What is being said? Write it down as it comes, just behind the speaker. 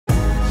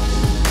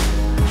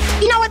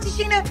what,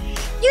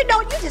 Tichina? You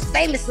know, you're just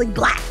famously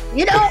black,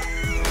 you know?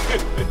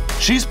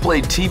 She's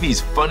played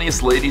TV's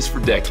funniest ladies for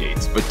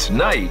decades, but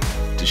tonight,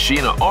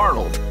 Tichina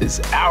Arnold is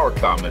our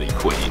comedy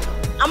queen.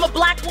 I'm a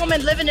black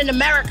woman living in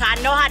America. I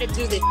know how to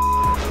do this.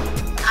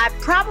 I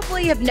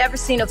probably have never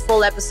seen a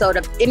full episode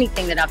of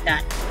anything that I've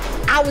done.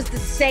 I was the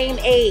same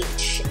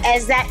age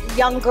as that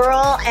young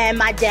girl, and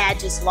my dad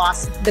just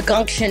lost the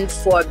gumption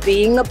for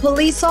being a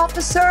police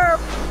officer.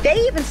 They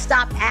even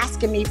stopped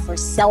asking me for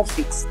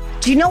selfies.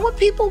 Do you know what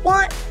people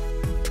want?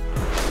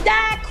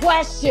 That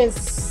question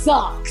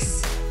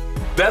sucks.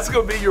 That's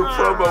gonna be your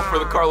promo for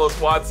the Carlos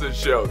Watson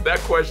show. That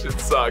question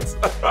sucks.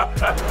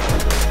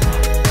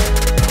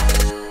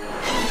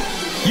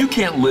 You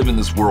can't live in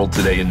this world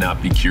today and not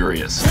be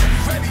curious.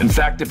 In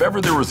fact, if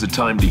ever there was a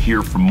time to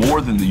hear from more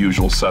than the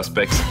usual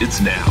suspects,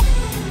 it's now.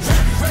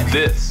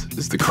 This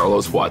is the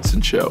Carlos Watson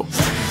Show.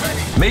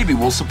 Maybe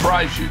we'll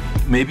surprise you.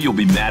 Maybe you'll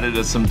be mad at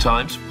us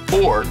sometimes,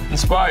 or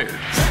inspired.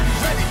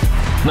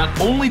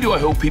 Not only do I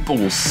hope people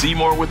will see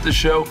more with the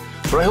show,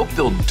 but I hope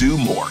they'll do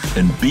more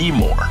and be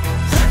more.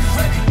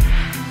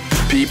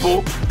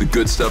 People, the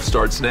good stuff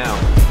starts now.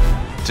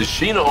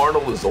 Tichina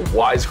Arnold is a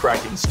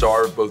wisecracking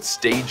star of both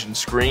stage and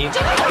screen. All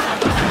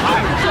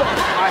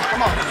right,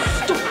 come on.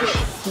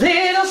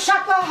 Little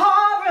shop of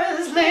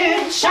horrors,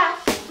 little shop.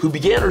 Who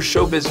began her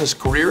show business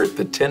career at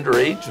the tender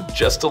age of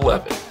just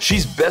 11.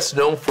 She's best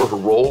known for her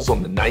roles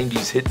on the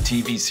 90s hit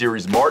TV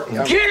series Martin.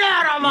 Get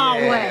out of my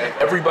way.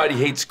 Everybody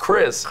Hates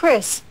Chris.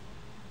 Chris.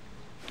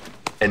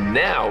 And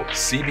now,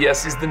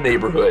 CBS's The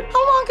Neighborhood.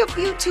 How long have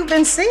you two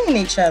been seeing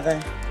each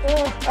other?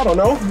 I don't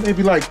know,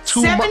 maybe like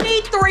 2 months.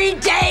 73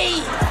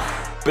 days!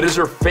 But as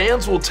her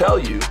fans will tell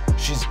you,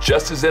 she's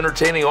just as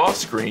entertaining off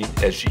screen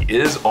as she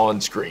is on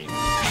screen.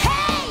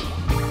 Hey!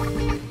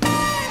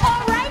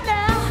 All right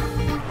now.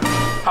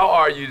 How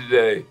are you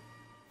today?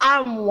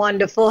 I'm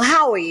wonderful.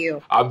 How are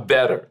you? I'm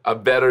better.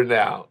 I'm better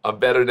now. I'm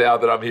better now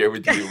that I'm here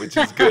with you, which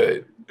is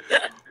good.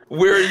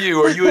 Where are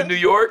you? Are you in New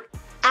York?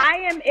 I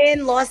am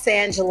in Los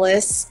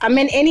Angeles. I'm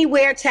in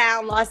Anywhere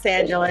Town, Los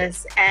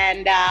Angeles,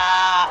 and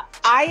I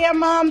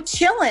am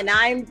chilling.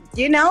 I'm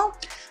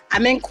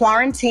in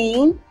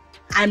quarantine.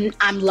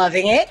 I'm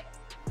loving it.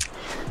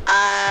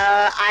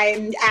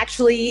 I'm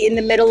actually in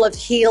the middle of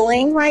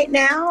healing right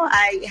now.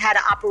 I had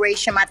an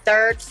operation, my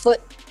 3rd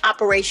foot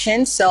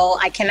operation, so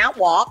I cannot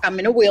walk. I'm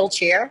in a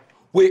wheelchair.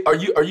 Wait, are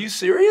you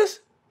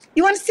serious?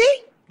 You want to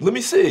see? Let me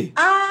see.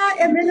 I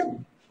am in a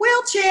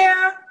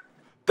wheelchair.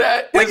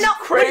 That is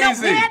crazy.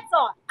 With no pants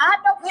on. I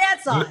have no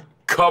pants on.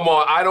 Come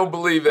on, I don't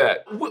believe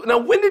that. Now,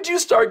 when did you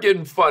start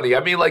getting funny? I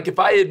mean, like, if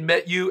I had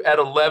met you at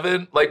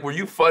 11, like, were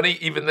you funny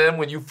even then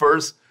when you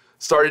first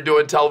started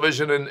doing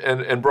television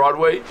and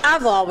Broadway?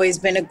 I've always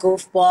been a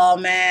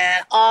goofball,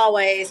 man.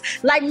 Always.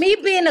 Like, me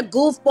being a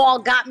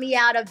goofball got me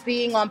out of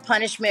being on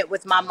punishment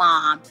with my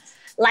mom.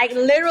 Like,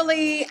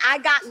 literally, I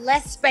got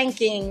less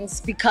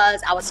spankings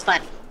because I was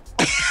funny.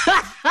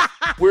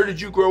 Where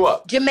did you grow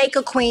up?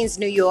 Jamaica, Queens,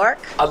 New York.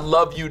 I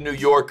love you New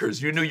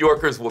Yorkers. You New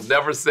Yorkers will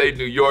never say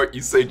New York.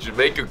 You say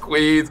Jamaica,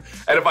 Queens.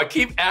 And if I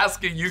keep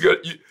asking,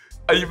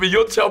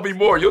 you'll tell me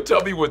more. You'll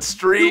tell me what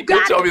street.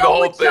 You'll tell me the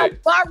whole thing. You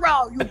gotta go with your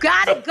borough. You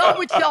gotta go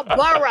with your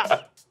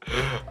borough.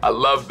 I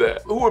love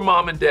that. Who are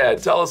mom and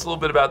dad? Tell us a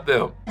little bit about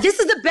them. This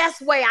is the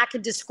best way I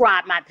could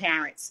describe my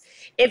parents.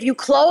 If you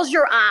close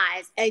your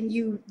eyes and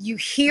you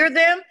hear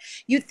them,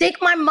 you think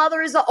my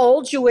mother is an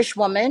old Jewish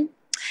woman.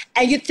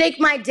 And you think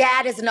my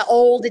dad is an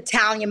old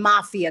Italian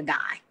mafia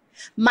guy.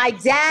 My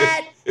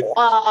dad is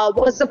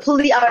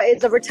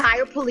a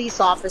retired police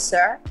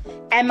officer,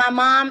 and my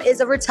mom is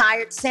a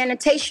retired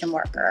sanitation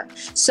worker.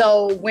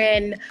 So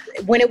when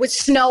it would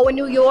snow in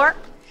New York,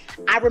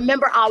 I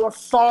remember our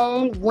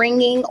phone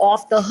ringing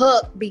off the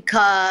hook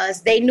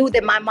because they knew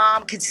that my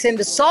mom could send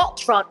the salt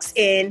trucks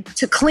in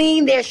to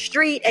clean their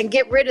street and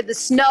get rid of the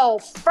snow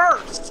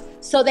first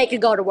so they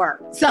could go to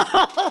work. So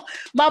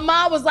my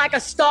mom was like a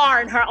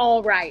star in her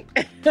own right.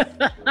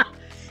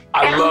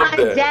 I love that.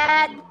 My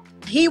dad,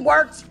 he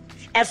worked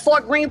at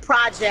Fort Greene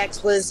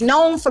Projects, was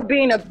known for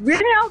being a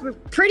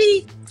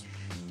pretty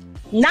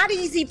not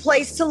easy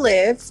place to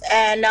live.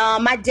 And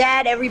my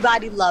dad,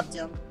 everybody loved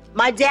him.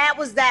 My dad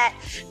was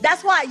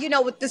that's why,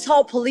 with this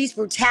whole police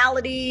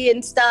brutality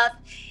and stuff,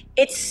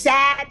 it's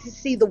sad to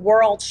see the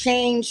world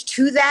change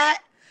to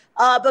that.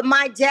 But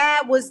my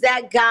dad was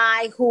that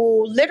guy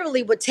who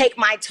literally would take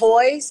my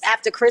toys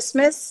after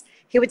Christmas.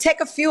 He would take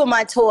a few of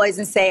my toys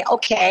and say,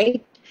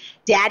 okay,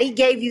 Daddy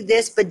gave you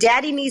this, but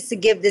Daddy needs to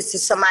give this to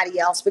somebody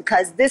else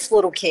because this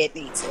little kid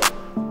needs it.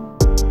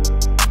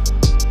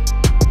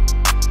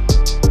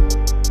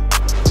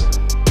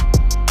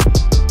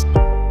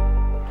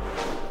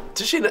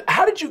 Tichina,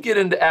 how did you get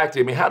into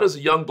acting? I mean, how does a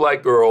young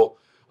black girl,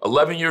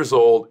 11 years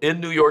old, in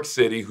New York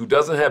City, who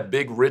doesn't have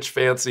big, rich,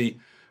 fancy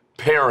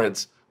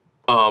parents,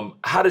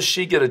 how does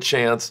she get a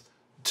chance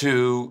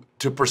to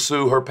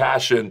pursue her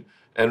passion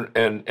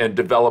and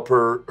develop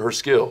her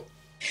skill?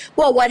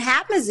 Well, what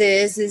happens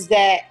is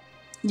that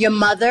your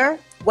mother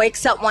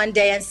wakes up one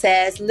day and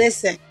says,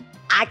 listen,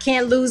 I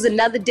can't lose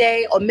another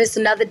day or miss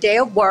another day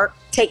of work.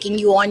 taking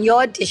you on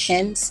your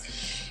auditions.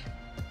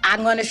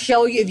 I'm going to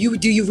show you,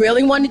 do you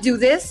really want to do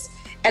this?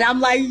 And I'm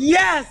like,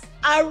 yes,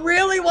 I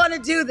really want to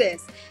do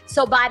this.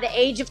 So by the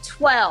age of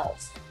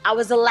 12, I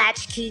was a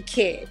latchkey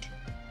kid.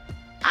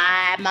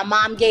 My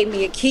mom gave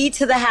me a key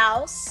to the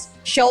house,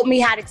 showed me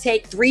how to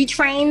take 3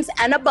 trains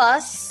and a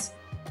bus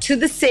to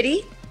the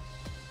city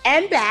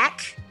and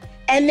back,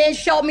 and then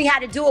showed me how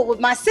to do it with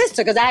my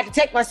sister, because I had to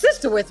take my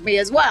sister with me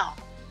as well.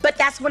 But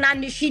that's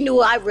when she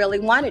knew I really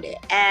wanted it.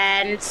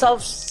 And so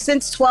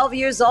since 12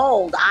 years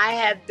old, I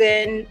have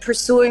been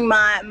pursuing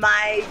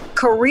my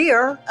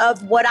career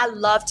of what I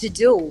love to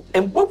do.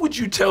 And what would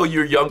you tell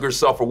your younger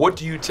self, or what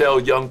do you tell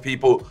young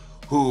people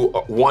who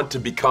want to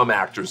become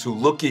actors, who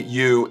look at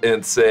you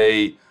and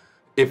say,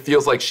 it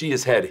feels like she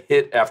has had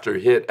hit after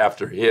hit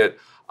after hit.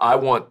 I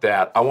want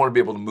that. I want to be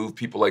able to move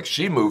people like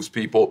she moves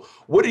people.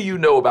 What do you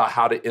know about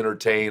how to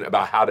entertain,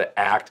 about how to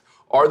act?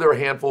 Are there a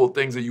handful of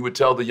things that you would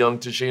tell the young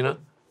Tichina?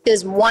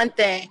 There's one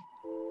thing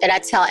that I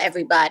tell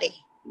everybody.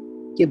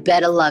 You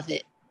better love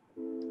it.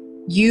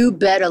 You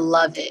better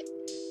love it.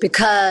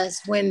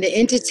 Because when the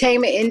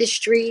entertainment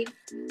industry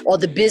or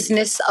the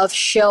business of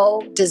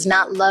show does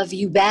not love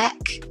you back,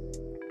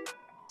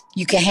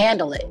 you can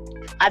handle it.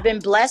 I've been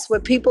blessed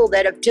with people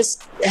that have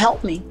just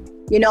helped me,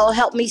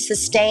 helped me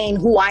sustain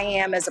who I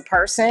am as a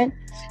person,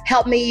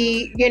 helped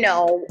me,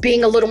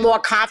 being a little more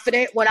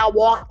confident when I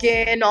walk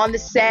in on the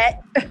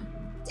set.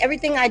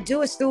 Everything I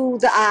do is through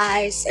the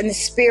eyes and the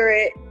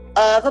spirit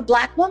of a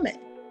Black woman.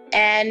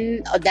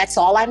 And that's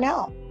all I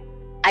know.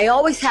 I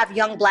always have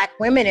young Black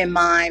women in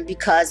mind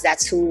because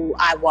that's who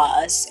I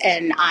was.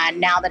 And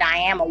now that I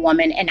am a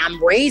woman and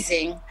I'm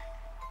raising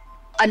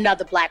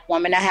another Black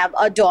woman, I have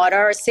a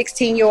daughter, a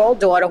 16-year-old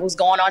daughter who's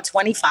going on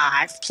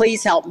 25.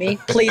 Please help me.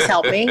 Please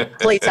help me.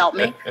 Please help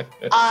me.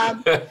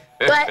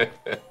 But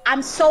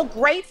I'm so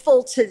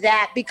grateful to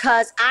that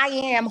because I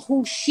am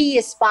who she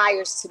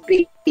aspires to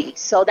be.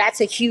 So that's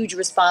a huge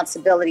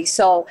responsibility.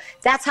 So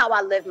that's how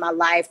I live my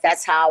life.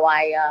 That's how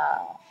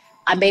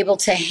I'm able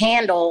to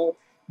handle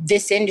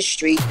this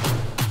industry.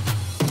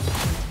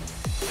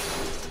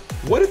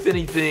 What, if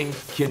anything,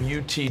 can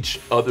you teach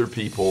other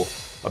people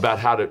about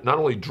how to not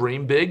only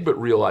dream big, but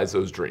realize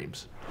those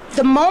dreams?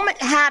 The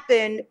moment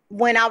happened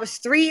when I was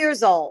 3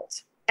 years old.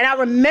 And I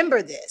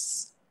remember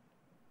this.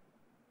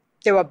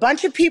 There were a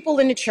bunch of people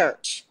in the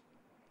church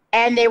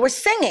and they were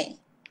singing.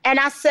 And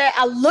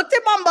I looked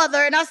at my mother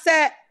and I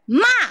said,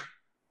 Ma,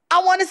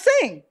 I want to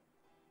sing.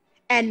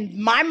 And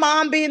my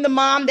mom, being the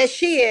mom that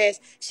she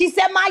is, she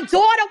said, my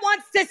daughter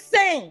wants to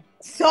sing.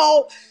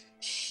 So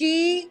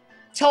she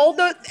told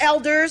the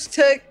elders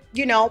to,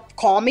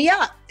 call me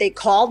up. They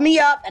called me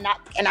up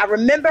and I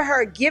remember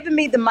her giving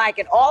me the mic,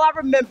 and all I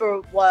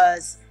remember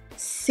was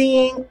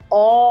seeing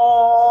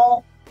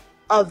all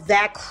of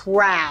that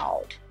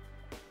crowd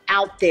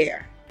out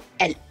there,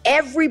 and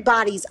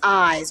everybody's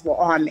eyes were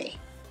on me.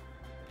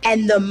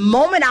 And the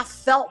moment I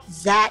felt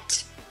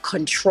that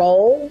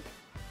control,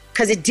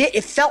 because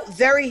it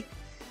felt I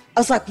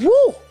was like,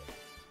 whoa,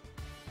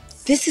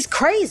 this is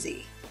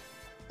crazy.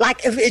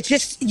 Like, if it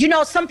just,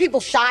 some people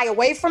shy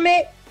away from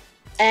it.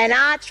 And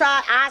I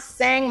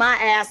sang my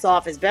ass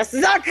off as best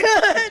as I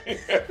could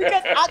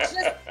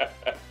because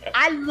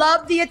I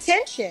loved the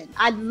attention.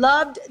 I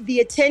loved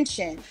the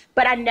attention,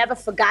 but I never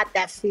forgot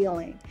that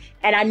feeling.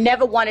 And I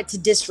never wanted to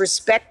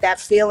disrespect that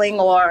feeling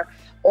or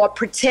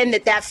pretend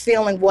that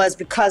feeling was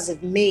because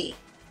of me.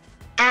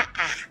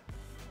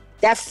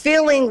 That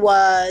feeling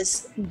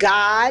was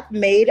God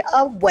made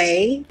a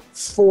way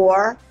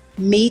for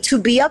me to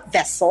be a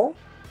vessel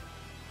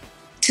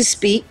to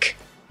speak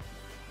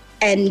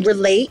and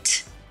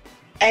relate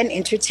and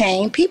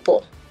entertain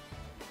people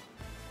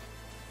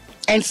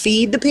and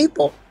feed the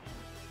people.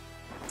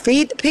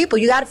 Feed the people.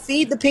 You got to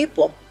feed the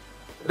people.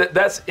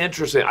 That's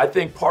interesting. I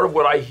think part of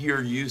what I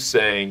hear you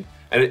saying,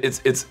 and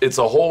it's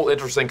a whole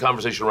interesting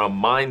conversation around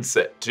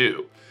mindset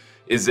too,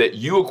 is that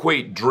you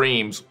equate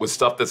dreams with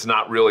stuff that's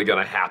not really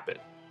going to happen.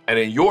 And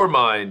in your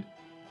mind,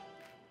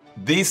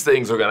 these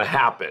things are going to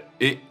happen.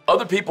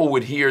 Other people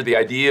would hear the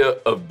idea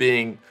of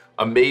being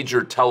a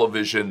major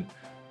television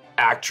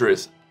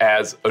actress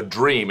as a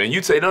dream, and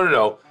you'd say,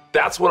 no,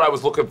 that's what I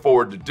was looking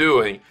forward to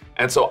doing,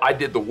 and so I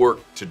did the work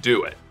to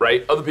do it,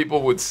 right? Other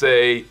people would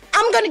say,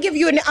 I'm going to give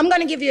you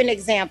an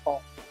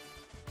example.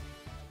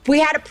 We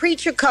had a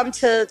preacher come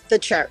to the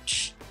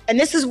church, and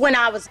this is when it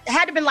had to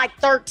have been like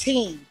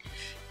 13,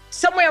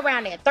 somewhere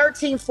around there,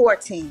 13,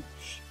 14,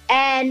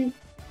 and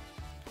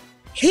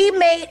he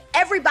made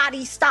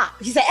everybody stop.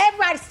 He said,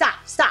 everybody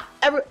stop.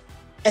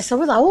 And so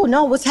we're like, oh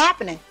no, what's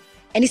happening?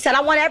 And he said,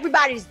 I want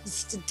everybody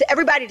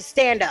to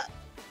stand up.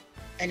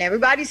 And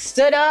everybody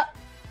stood up.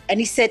 And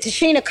he said,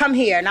 Tichina, come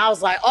here. And I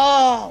was like,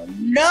 oh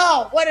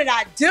no, what did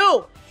I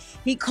do?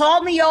 He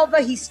called me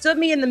over. He stood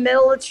me in the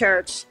middle of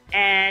church.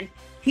 And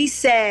he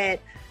said,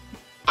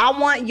 I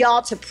want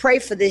y'all to pray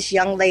for this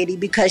young lady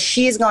because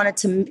she's going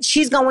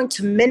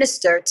to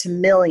minister to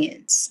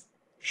millions.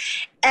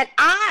 And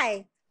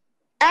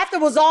after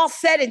it was all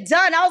said and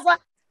done, I was like,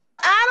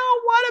 I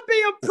don't want to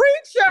be a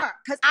preacher.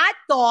 Because I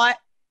thought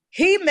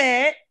he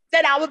meant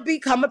that I would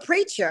become a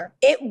preacher.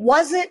 It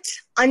wasn't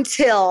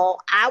until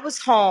I was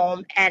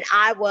home and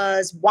I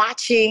was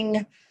watching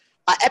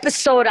an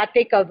episode, I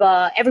think, of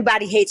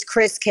Everybody Hates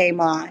Chris came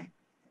on.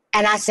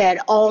 And I said,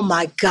 oh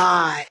my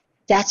God,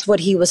 that's what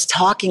he was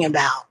talking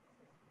about.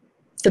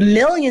 The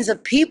millions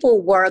of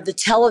people were the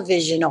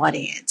television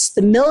audience.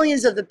 The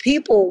millions of the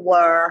people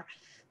were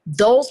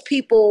those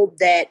people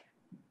that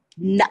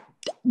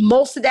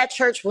most of that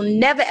church will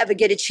never, ever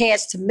get a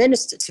chance to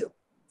minister to,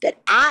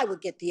 that I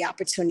would get the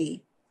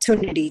opportunity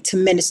to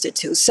minister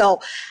to. So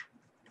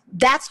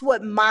that's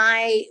what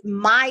my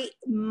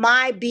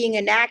being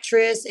an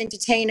actress,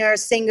 entertainer,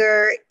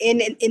 singer in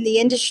the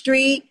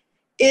industry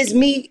is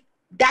me.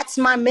 That's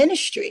my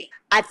ministry.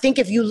 I think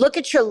if you look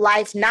at your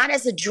life not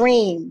as a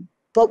dream,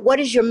 but what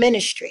is your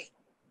ministry?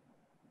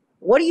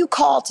 What are you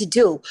called to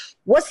do?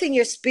 What's in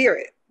your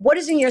spirit? What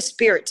is in your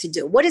spirit to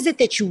do? What is it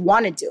that you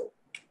want to do?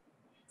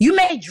 You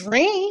may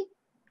dream.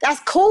 That's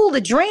cool to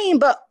dream,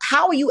 but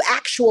how are you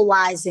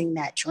actualizing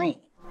that dream?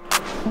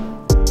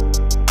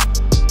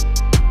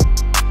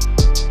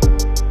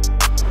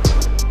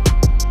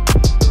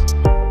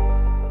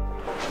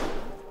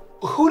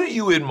 Who do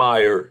you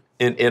admire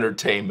in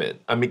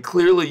entertainment? I mean,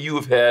 clearly you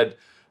have had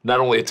not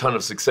only a ton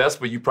of success,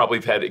 but you probably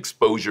have had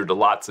exposure to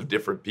lots of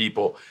different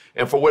people.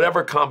 And for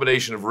whatever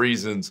combination of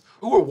reasons,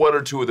 who are one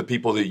or two of the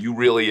people that you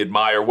really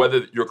admire,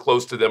 whether you're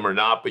close to them or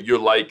not, but you're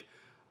like,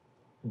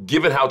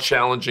 given how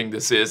challenging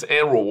this is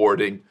and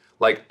rewarding,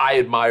 like, I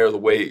admire the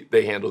way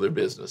they handle their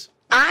business?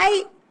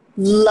 I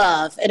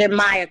love and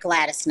admire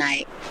Gladys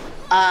Knight.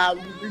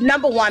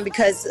 Number one,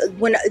 because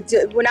when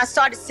I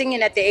started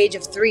singing at the age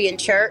of 3 in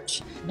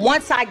church,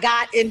 once I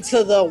got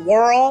into the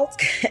world,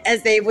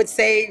 as they would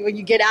say, when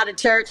you get out of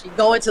church, you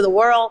go into the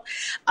world,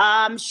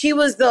 she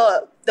was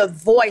the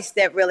voice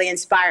that really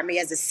inspired me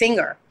as a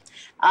singer.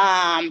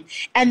 And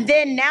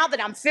then now that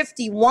I'm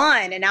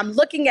 51 and I'm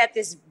looking at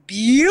this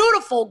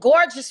beautiful,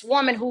 gorgeous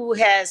woman who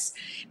has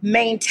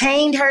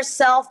maintained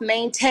herself,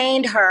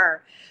 maintained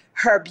her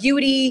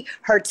beauty,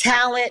 her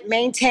talent,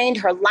 maintained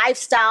her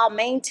lifestyle,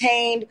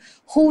 maintained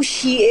who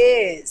she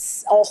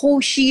is or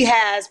who she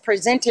has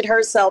presented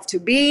herself to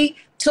be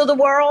to the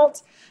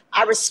world.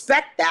 I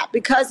respect that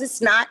because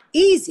it's not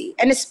easy.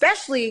 And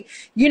especially,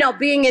 you know,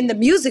 being in the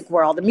music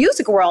world. The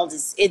music world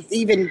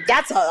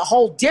that's a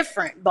whole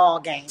different ball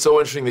game. So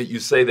interesting that you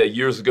say that.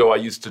 Years ago, I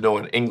used to know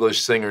an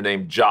English singer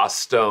named Joss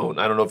Stone.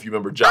 I don't know if you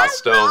remember Joss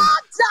Stone. I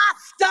love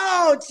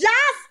Joss Stone.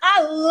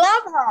 I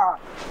love her.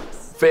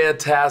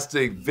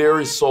 Fantastic,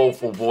 very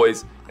soulful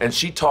voice. And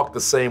she talked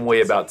the same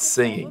way about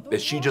singing,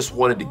 that she just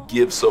wanted to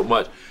give so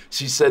much.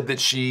 She said that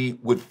she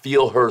would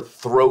feel her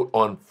throat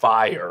on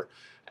fire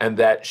and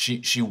that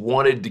she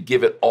wanted to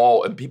give it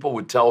all. And people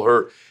would tell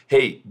her,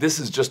 hey, this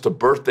is just a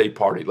birthday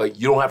party. Like,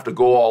 you don't have to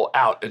go all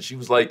out. And she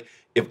was like,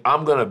 if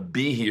I'm gonna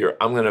be here,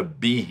 I'm gonna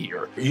be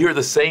here. You hear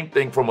the same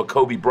thing from a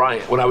Kobe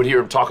Bryant. When I would hear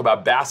him talk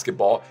about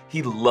basketball,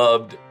 he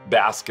loved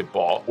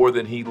basketball more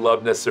than he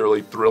loved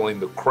necessarily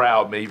thrilling the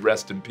crowd. May he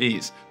rest in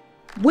peace.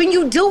 When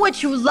you do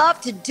what you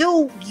love to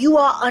do, you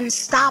are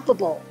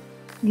unstoppable.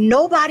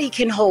 Nobody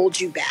can hold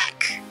you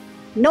back.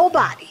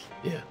 Nobody.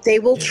 Yeah. They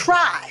will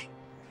try,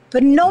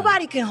 but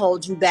nobody can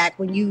hold you back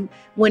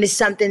when it's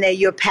something that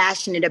you're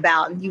passionate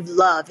about and you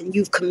love and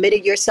you've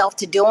committed yourself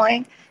to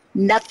doing.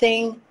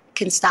 Nothing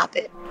can stop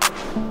it.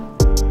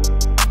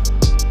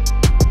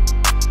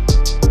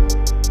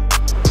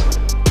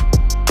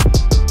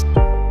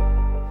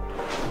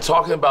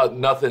 Talking about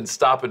nothing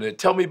stopping it.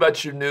 Tell me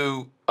about your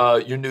new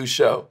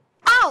show.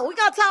 Oh, we're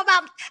gonna talk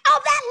about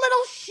that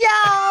little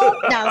show.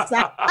 No,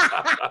 sorry.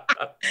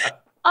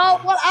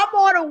 Oh, well, I'm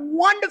on a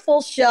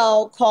wonderful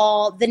show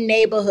called The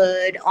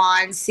Neighborhood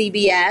on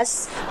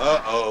CBS.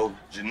 Uh-oh,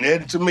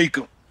 Jeanette and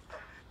Tamika.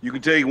 You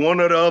can take one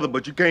or the other,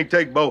 but you can't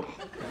take both.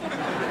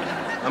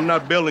 I'm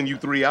not bailing you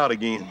 3 out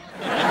again.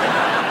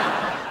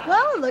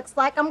 Well, it looks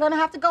like I'm gonna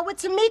have to go with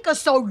Tamika,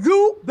 so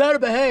you better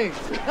behave.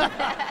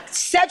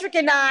 Cedric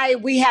and I,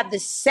 we have the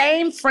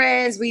same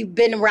friends. We've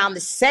been around the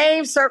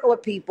same circle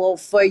of people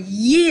for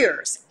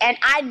years, and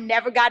I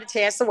never got a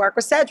chance to work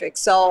with Cedric.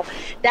 So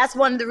that's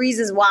one of the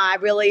reasons why I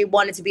really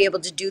wanted to be able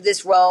to do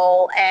this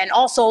role and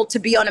also to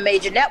be on a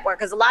major network,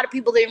 because a lot of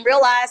people didn't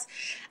realize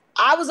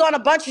I was on a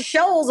bunch of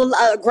shows,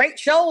 great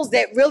shows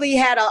that really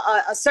had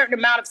a certain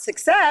amount of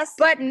success,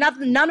 but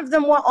none of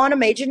them were on a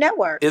major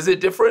network. Is it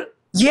different?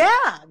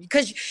 Yeah,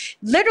 because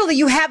literally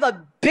you have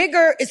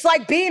it's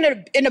like being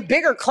in a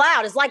bigger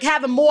cloud. It's like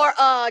having more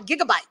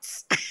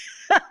gigabytes.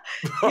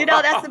 You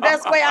know, that's the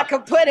best way I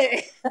could put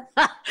it.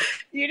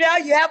 You know,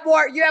 you have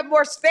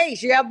more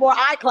space. You have more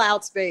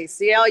iCloud space.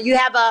 You know, you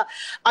have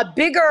a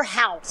bigger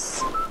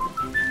house. Be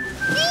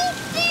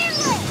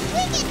fearless!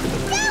 We can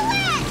do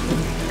it!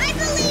 I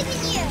believe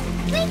in you!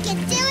 We can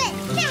do it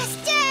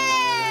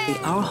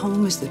faster! Our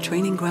home is the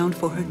training ground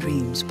for her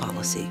dreams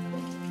policy.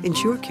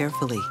 Insure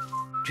carefully.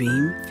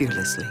 Dream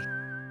fearlessly.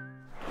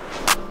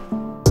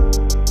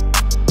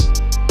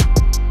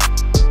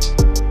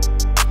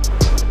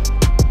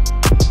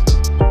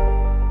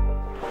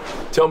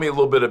 Tell me a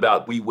little bit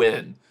about We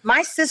Win.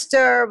 My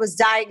sister was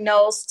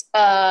diagnosed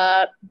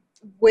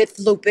with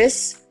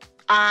lupus.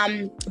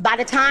 By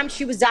the time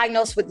she was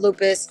diagnosed with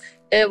lupus,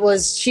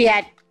 she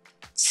had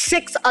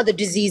 6 other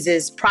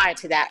diseases prior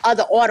to that,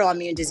 other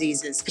autoimmune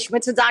diseases. She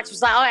went to the doctor,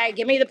 was like, all right,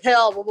 give me the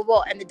pill, blah, blah,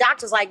 blah. And the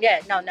doctor's like,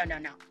 yeah, no.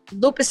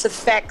 Lupus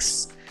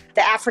affects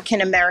the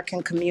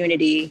African-American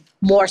community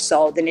more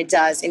so than it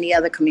does any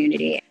other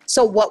community.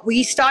 So what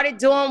we started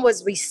doing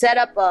was we set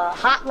up a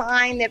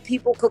hotline that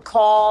people could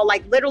call.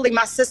 Like literally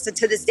my sister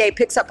to this day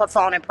picks up her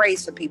phone and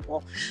prays for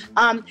people.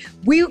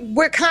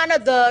 We're kind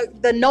of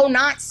the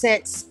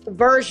no-nonsense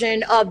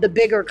version of the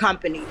bigger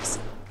companies.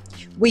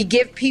 We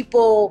give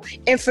people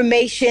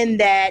information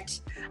that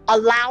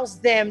allows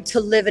them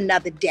to live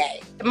another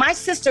day. My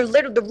sister,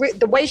 literally,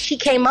 the way she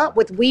came up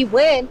with We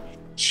Win,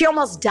 she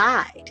almost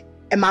died.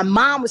 And my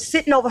mom was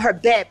sitting over her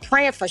bed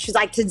praying for her. She's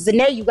like, to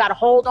Zanae, you gotta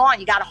hold on.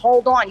 You gotta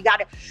hold on. You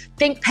gotta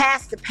think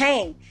past the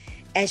pain.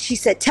 And she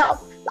said,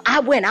 I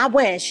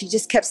win. She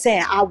just kept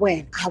saying, I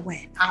win.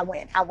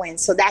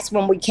 So that's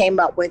when we came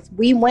up with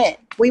We Win.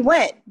 We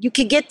win. You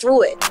can get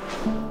through it.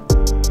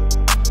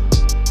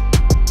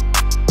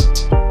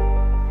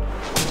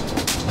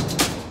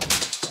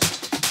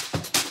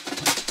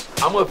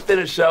 I'm gonna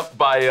finish up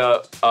by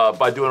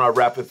doing our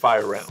rapid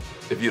fire round,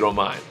 if you don't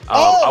mind.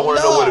 I want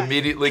to know what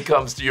immediately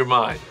comes to your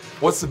mind.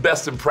 What's the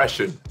best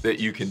impression that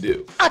you can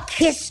do? A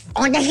kiss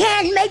on the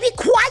hand may be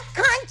quite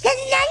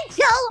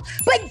continental,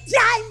 but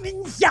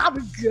diamonds are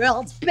a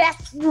girl's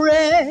best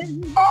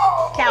friend.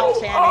 Carol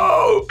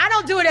Channing. I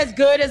don't do it as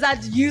good as I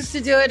used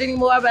to do it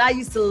anymore, but I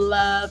used to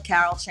love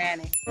Carol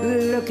Channing.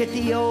 Look at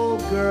the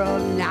old girl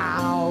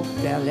now,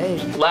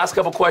 fellas. Last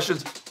couple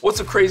questions. What's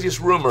the craziest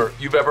rumor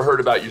you've ever heard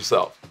about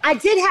yourself? I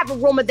did have a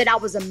rumor that I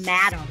was a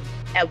madam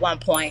at one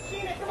point.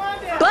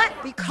 But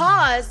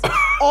because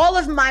all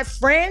of my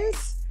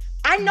friends,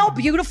 I know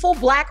beautiful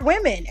black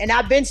women, and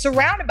I've been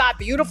surrounded by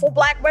beautiful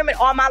black women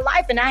all my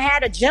life. And I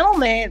had a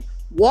gentleman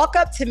walk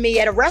up to me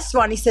at a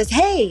restaurant. He says,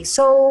 hey,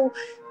 so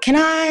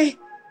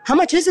how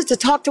much is it to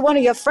talk to one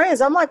of your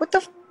friends? I'm like, what do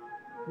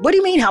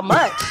you mean, how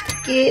much?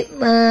 Get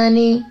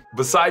money.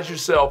 Besides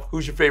yourself,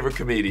 who's your favorite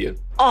comedian?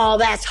 Oh,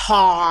 that's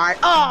hard.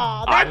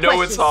 Oh, that I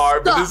know it's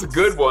hard, but this is a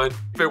good one.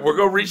 We're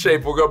gonna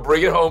reshape, we're gonna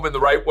bring it home in the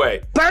right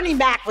way. Bernie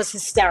Mac was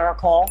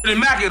hysterical. Bernie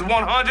Mac is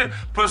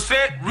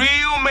 100%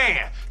 real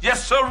man.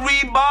 Yes,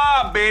 sirree,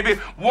 Bob, baby.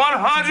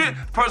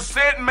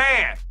 100%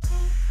 man.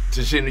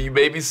 Tichina, you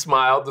made me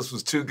smile. This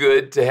was too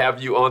good to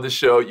have you on the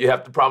show. You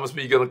have to promise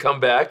me you're gonna come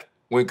back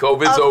when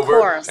COVID's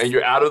over and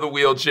you're out of the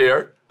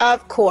wheelchair.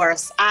 Of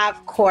course,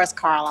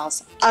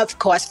 Carlos. Of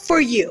course,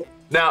 for you.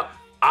 Now,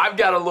 I've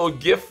got a little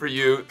gift for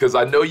you because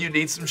I know you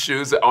need some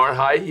shoes that aren't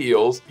high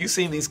heels. You've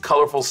seen these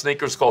colorful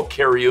sneakers called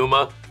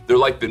Cariuma. They're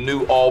like the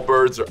new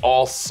Allbirds. They're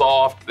all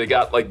soft. They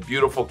got like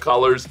beautiful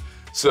colors.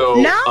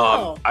 So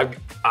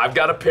I've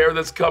got a pair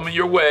that's coming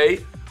your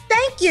way.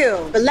 Thank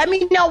you. But let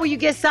me know when you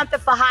get something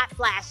for hot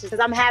flashes because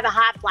I'm having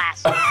hot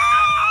flashes.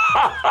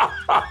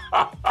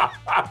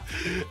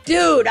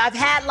 Dude, I've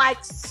had like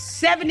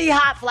 70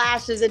 hot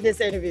flashes in this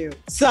interview.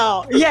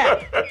 So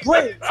yeah,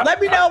 please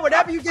let me know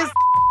whenever you get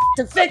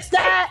to fix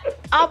that.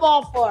 I'm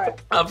all for it.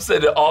 I'm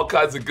sending all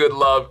kinds of good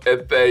love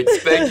and thanks.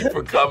 Thank you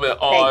for coming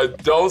on.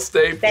 Don't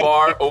stay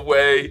far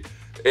away.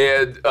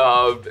 And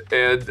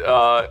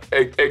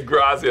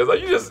gracias.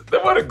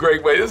 Like what a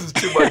great way. This is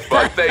too much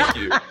fun. Thank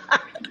you.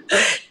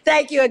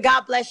 Thank you, and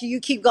God bless you. You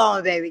keep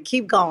going, baby.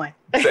 Keep going.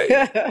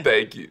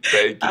 Thank you.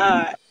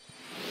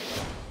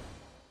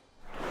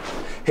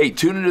 Hey,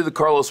 tune into the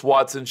Carlos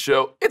Watson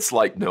Show. It's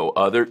like no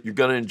other. You're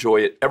going to enjoy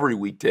it every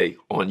weekday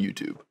on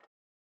YouTube.